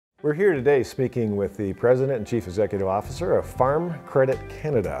We're here today speaking with the President and Chief Executive Officer of Farm Credit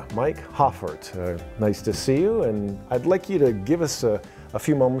Canada, Mike Hoffort. Nice to see you, and I'd like you to give us a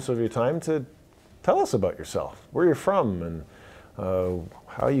few moments of your time to tell us about yourself, where you're from, and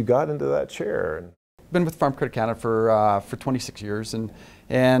how you got into that chair. Been with Farm Credit Canada for 26 years,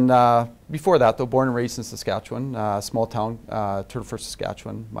 and before that, though, born and raised in Saskatchewan, small town, Turtleford,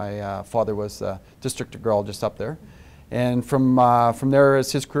 Saskatchewan. My father was district agriculturist up there. And from there,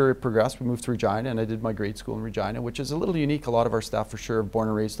 as his career progressed, we moved to Regina, and I did my grade school in Regina, which is a little unique. A lot of our staff, for sure, are born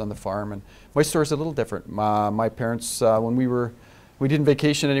and raised on the farm, and my story is a little different. My parents, when we didn't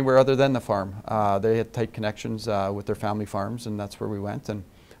vacation anywhere other than the farm. They had tight connections with their family farms, and that's where we went. And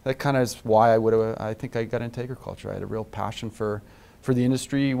that kind of is why I think I got into agriculture. I had a real passion for the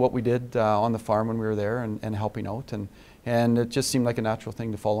industry, what we did on the farm when we were there, and helping out. And it just seemed like a natural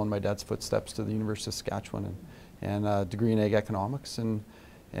thing to follow in my dad's footsteps to the University of Saskatchewan, and a degree in ag economics, and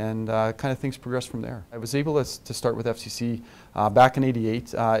kind of things progressed from there. I was able to start with FCC back in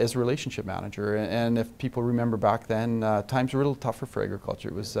 '88 as a relationship manager, and if people remember back then, times were a little tougher for agriculture.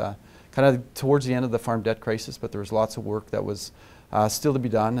 It was kind of towards the end of the farm debt crisis, but there was lots of work that was still to be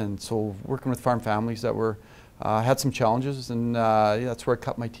done, and so working with farm families that were had some challenges, and that's where I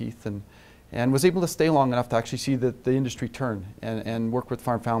cut my teeth, and was able to stay long enough to actually see the industry turn, and work with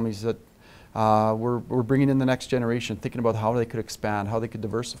farm families that we're bringing in the next generation, thinking about how they could expand, how they could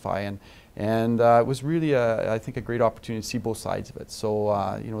diversify, and it was really, I think, a great opportunity to see both sides of it.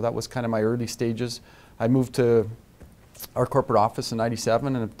 So, you know, that was kind of my early stages. I moved to our corporate office in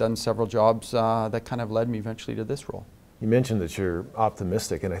 '97, and have done several jobs that kind of led me eventually to this role. You mentioned that you're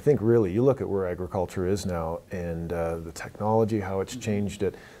optimistic, and I think really you look at where agriculture is now and the technology, how it's changed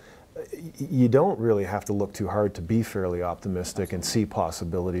it. You don't really have to look too hard to be fairly optimistic and see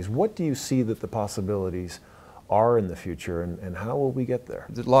possibilities. What do you see that the possibilities are in the future, and how will we get there?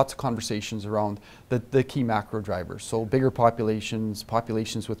 There's lots of conversations around the key macro drivers. So bigger populations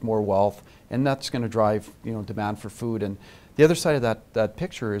with more wealth, and that's going to drive, you know, demand for food. And the other side of that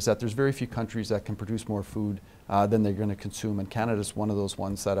picture is that there's very few countries that can produce more food than they're going to consume, and Canada's one of those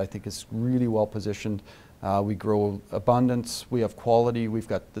ones that I think is really well positioned. We grow abundance, we have quality, we've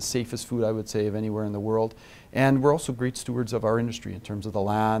got the safest food, I would say, of anywhere in the world. And we're also great stewards of our industry in terms of the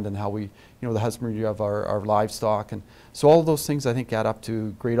land and how we, you know, the husbandry of our livestock. And so all of those things, I think, add up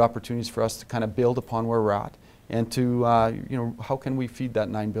to great opportunities for us to kind of build upon where we're at, and to, you know, how can we feed that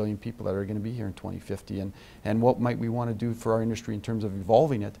 9 billion people that are going to be here in 2050, and what might we want to do for our industry in terms of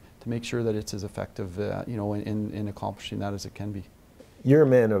evolving it to make sure that it's as effective, you know, in accomplishing that as it can be. You're a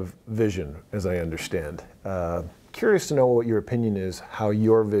man of vision, as I understand. Curious to know what your opinion is, how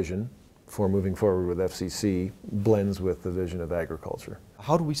your vision for moving forward with FCC blends with the vision of agriculture.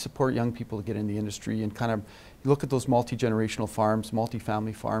 How do we support young people to get in the industry, and kind of look at those multi-generational farms,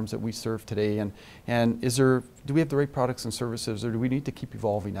 multi-family farms that we serve today, and do we have the right products and services, or do we need to keep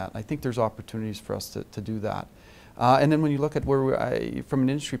evolving that? I think there's opportunities for us to do that. And then when you look at where from an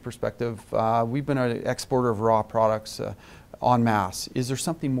industry perspective, we've been an exporter of raw products en masse. Is there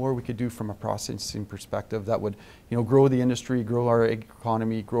something more we could do from a processing perspective that would, you know, grow the industry, grow our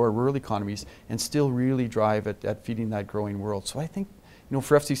economy, grow our rural economies, and still really drive at feeding that growing world? So I think, you know,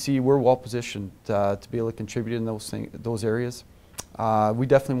 for FCC, we're well positioned to be able to contribute in those areas. We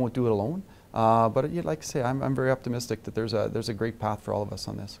definitely won't do it alone, but like I say, I'm very optimistic that there's a great path for all of us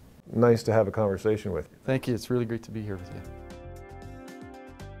on this. Nice to have a conversation with you. Thank you. It's really great to be here with you.